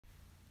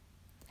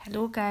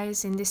Hello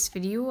guys, in this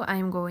video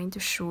I'm going to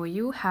show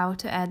you how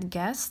to add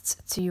guests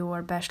to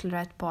your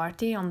bachelorette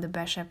party on the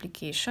BACH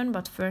application,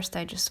 but first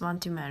I just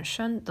want to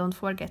mention, don't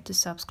forget to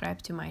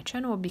subscribe to my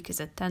channel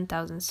because at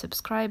 10,000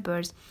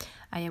 subscribers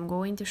I am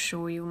going to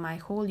show you my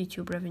whole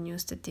YouTube revenue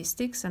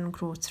statistics and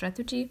growth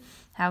strategy,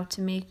 how to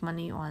make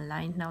money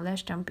online. Now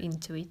let's jump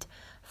into it.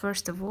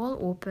 First of all,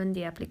 open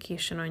the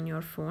application on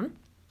your phone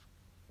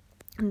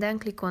and then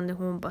click on the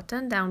home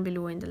button down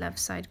below in the left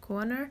side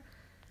corner.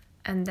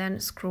 And then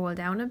scroll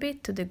down a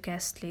bit to the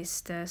guest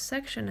list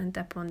section and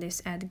tap on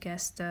this add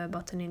guest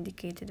button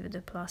indicated with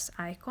the plus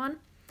icon.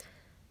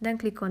 Then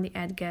click on the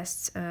add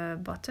guests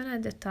button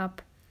at the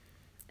top,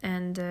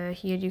 and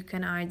here you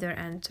can either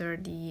enter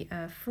the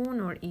phone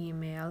or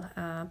email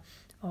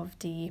of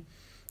the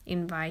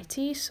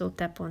invitee. So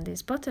tap on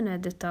this button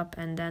at the top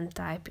and then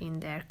type in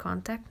their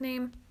contact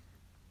name,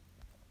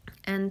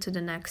 and to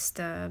the next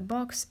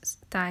box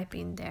type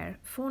in their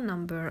phone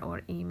number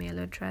or email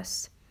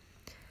address.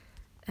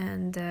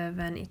 And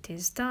when it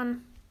is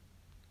done,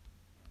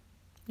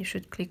 you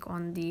should click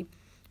on the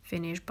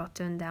finish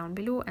button down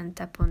below and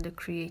tap on the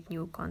create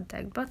new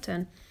contact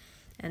button,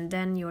 and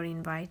then your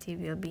invitee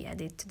will be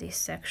added to this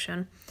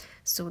section.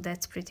 So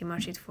that's pretty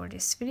much it for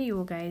this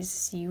video, guys.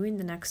 See you in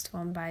the next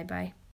one. Bye bye.